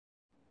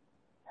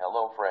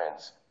Hello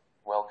friends,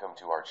 welcome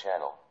to our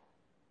channel.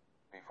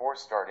 Before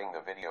starting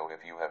the video,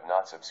 if you have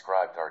not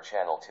subscribed our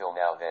channel till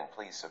now, then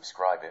please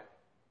subscribe it.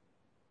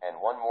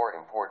 And one more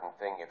important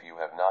thing, if you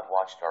have not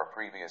watched our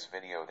previous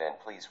video, then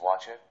please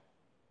watch it.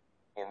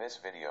 In this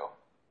video,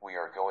 we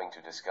are going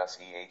to discuss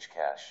Eh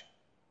Cash.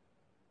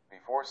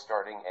 Before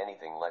starting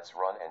anything, let's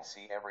run and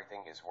see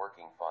everything is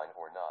working fine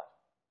or not.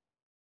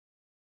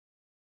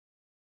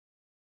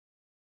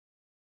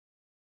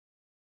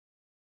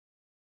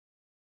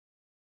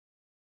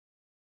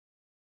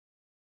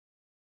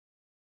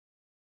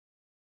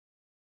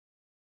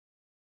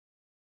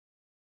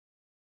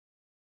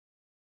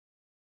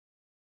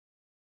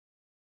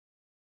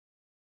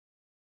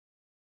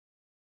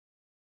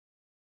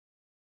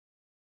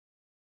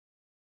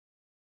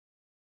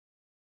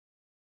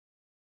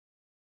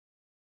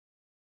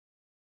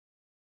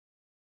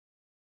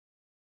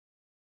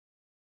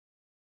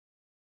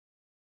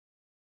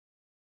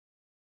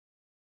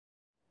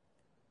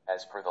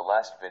 As per the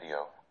last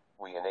video,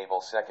 we enable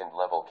second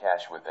level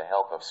cache with the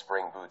help of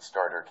Spring Boot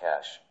Starter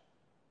Cache.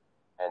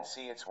 And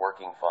see, it's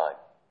working fine.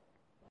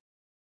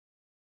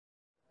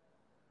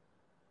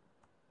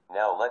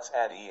 Now let's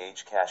add Eh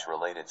Cache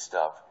related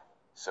stuff,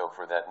 so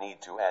for that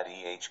need to add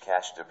Eh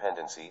Cash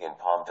Dependency in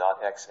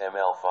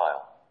pom.xml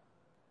file.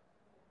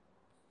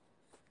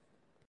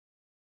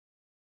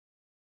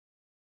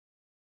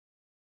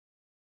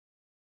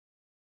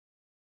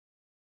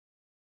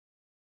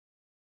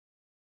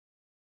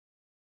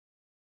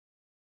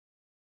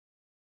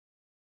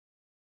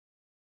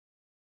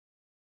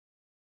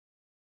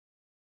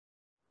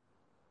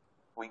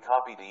 We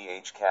copied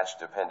Eh Cash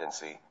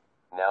Dependency.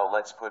 Now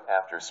let's put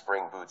after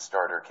Spring Boot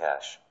Starter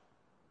Cache.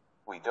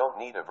 We don't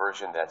need a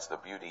version, that's the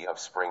beauty of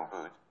Spring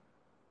Boot.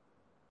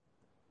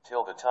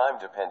 Till the time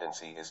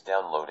dependency is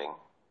downloading,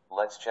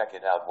 let's check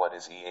it out. What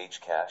is Eh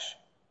Cache?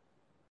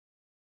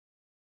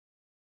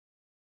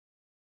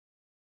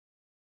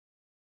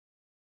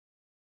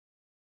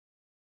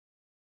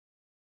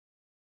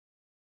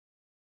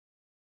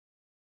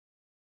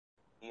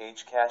 Eh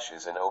Cache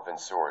is an open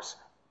source,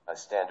 a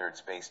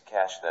standards-based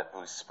cache that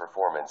boosts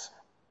performance,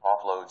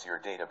 offloads your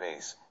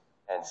database,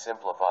 and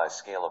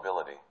simplifies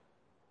scalability.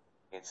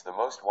 It's the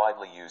most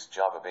widely used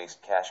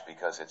Java-based cache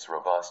because it's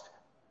robust,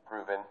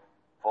 proven,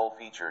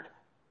 full-featured,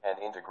 and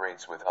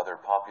integrates with other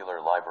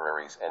popular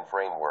libraries and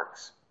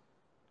frameworks.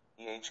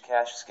 Eh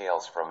Cache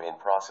scales from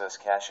in-process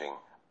caching,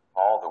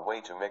 all the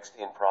way to mixed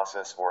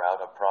in-process or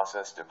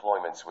out-of-process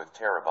deployments with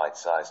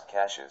terabyte-sized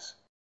caches.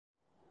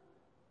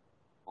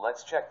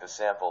 Let's check the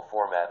sample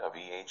format of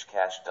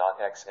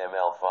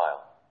ehcache.xml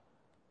file.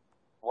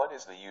 What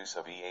is the use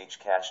of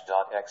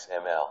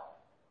ehcache.xml?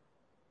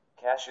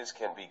 Caches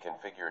can be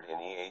configured in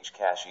Eh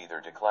Cache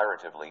either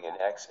declaratively in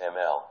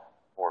XML,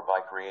 or by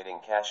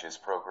creating caches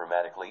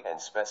programmatically and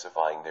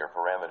specifying their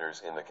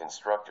parameters in the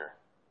constructor.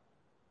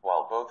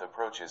 While both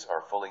approaches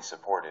are fully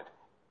supported,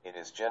 it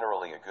is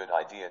generally a good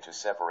idea to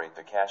separate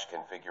the cache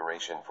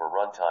configuration for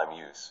runtime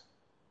use.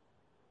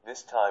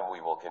 This time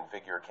we will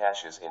configure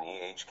caches in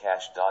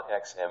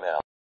ehcache.xml.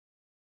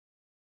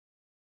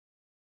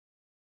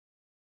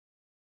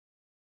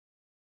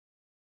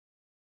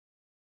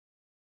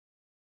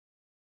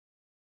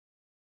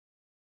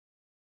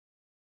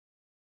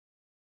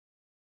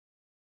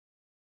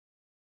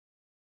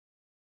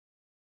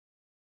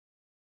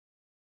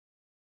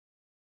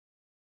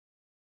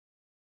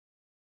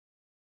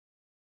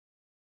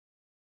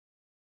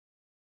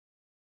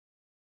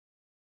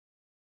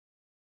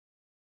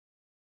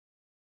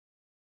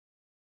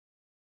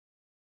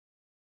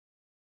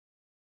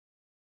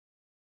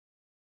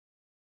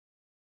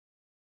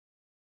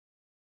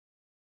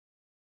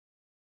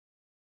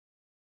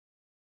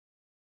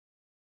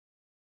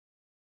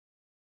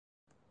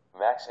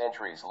 Max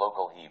entries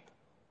local heap.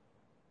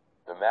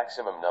 The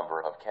maximum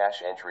number of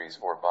cache entries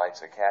or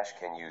bytes a cache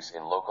can use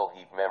in local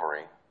heap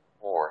memory,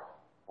 or,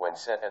 when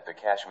set at the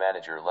cache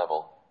manager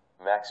level,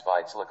 max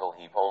bytes local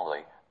heap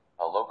only,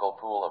 a local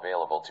pool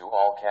available to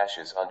all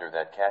caches under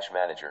that cache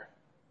manager.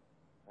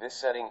 This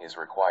setting is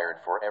required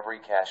for every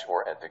cache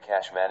or at the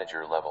cache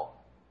manager level.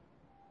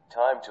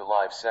 Time to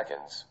live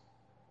seconds.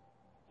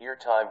 Here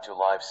time to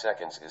live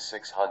seconds is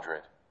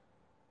 600.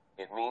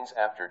 It means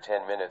after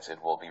 10 minutes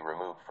it will be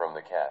removed from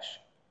the cache.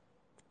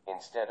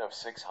 Instead of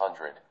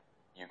 600,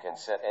 you can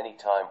set any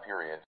time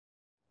period.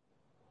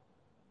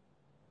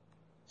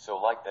 So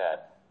like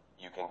that,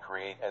 you can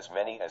create as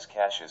many as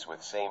caches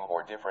with same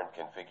or different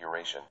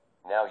configuration.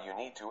 Now you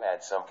need to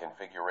add some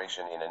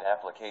configuration in an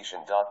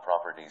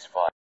application.properties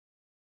file.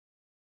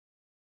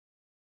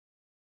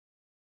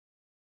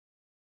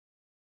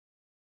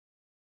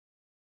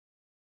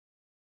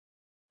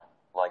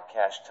 Like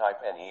cache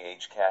type and Eh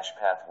cache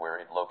path where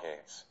it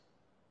locates.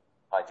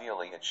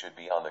 Ideally it should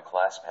be on the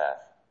class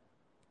path.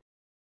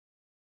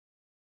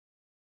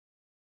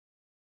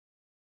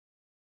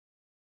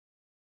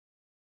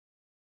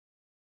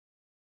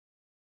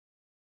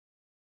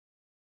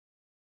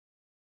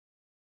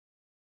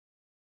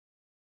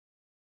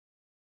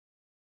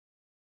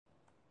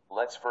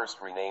 Let's first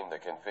rename the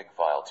config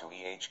file to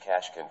Eh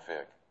cache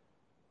config.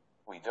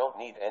 We don't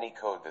need any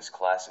code. This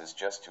class is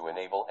just to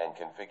enable and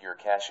configure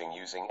caching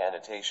using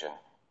annotation.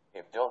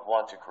 If don't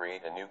want to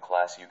create a new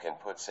class, you can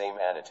put same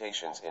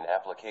annotations in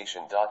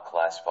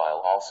application.class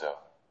file also.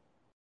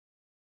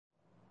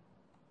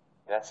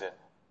 That's it.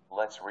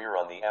 Let's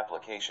rerun the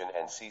application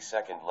and see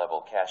second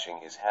level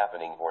caching is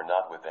happening or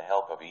not with the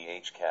help of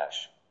Eh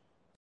Cache.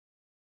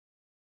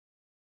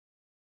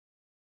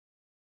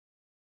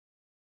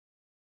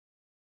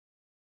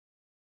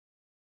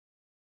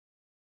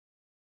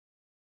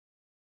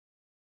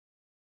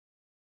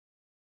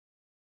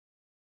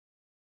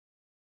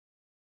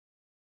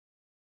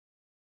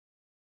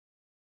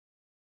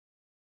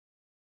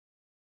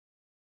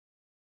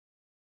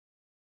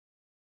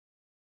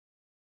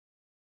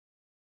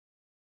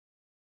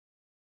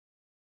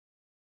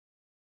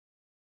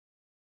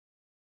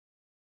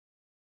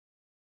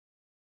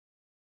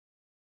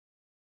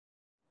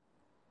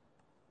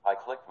 I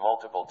clicked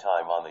multiple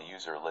times on the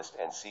user list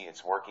and see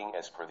it's working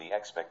as per the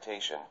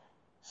expectation.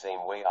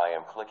 Same way I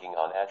am clicking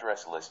on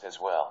address list as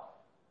well.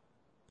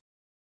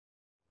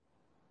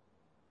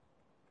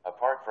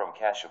 Apart from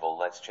cacheable,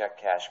 let's check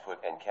cache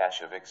put and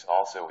cache avix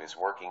also is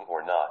working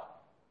or not.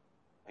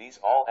 These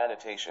all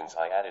annotations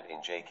I added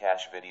in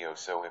Jcache video,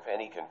 so if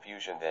any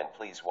confusion then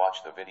please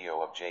watch the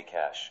video of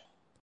Jcache.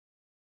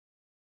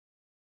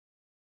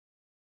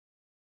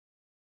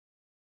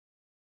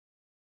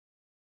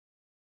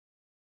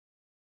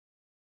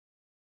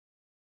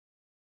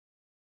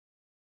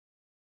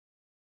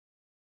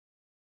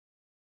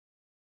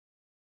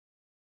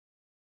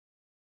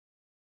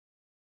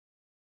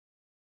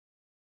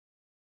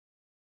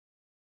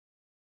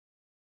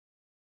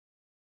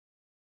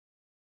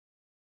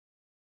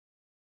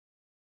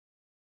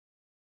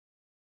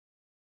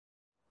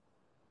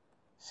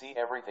 See,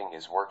 everything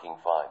is working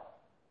fine.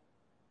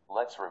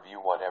 Let's review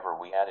whatever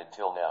we added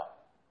till now.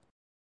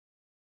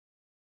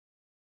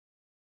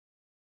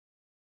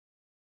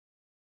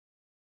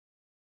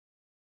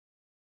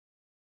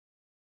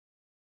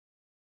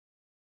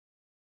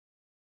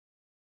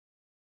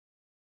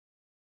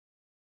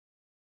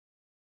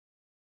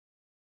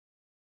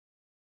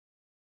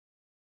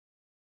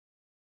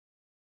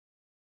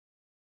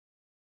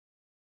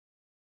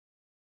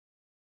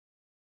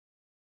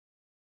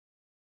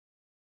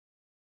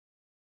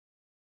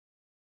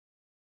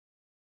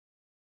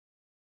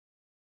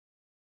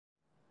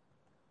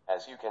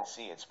 As you can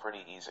see, it's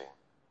pretty easy.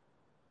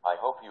 I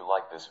hope you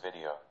like this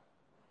video.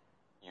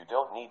 You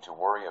don't need to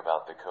worry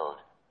about the code.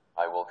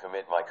 I will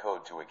commit my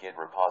code to a Git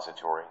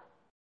repository.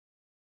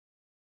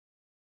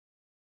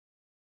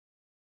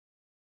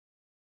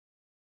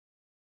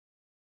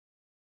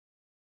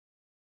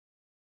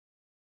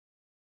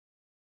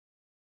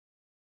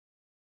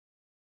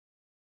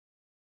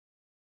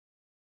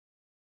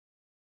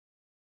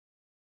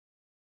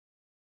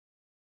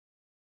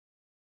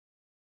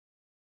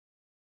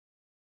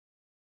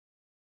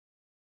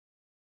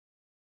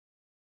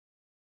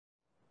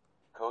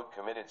 Code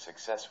committed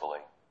successfully.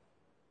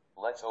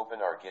 Let's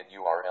open our Git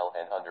URL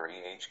and under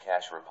Eh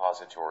Cache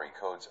repository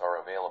codes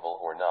are available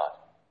or not.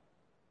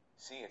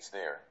 See, it's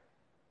there.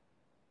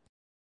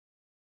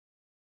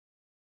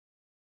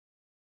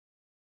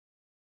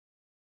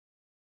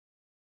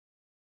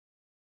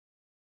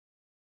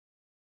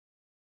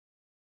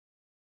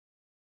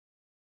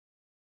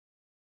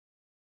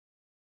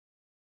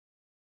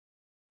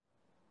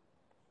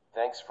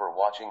 Thanks for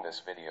watching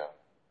this video.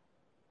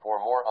 For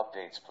more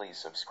updates, please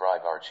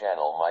subscribe our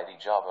channel Mighty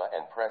Java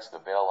and press the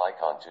bell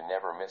icon to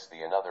never miss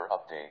the another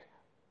update,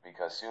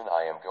 because soon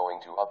I am going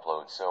to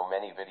upload so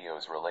many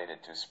videos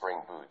related to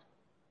Spring Boot.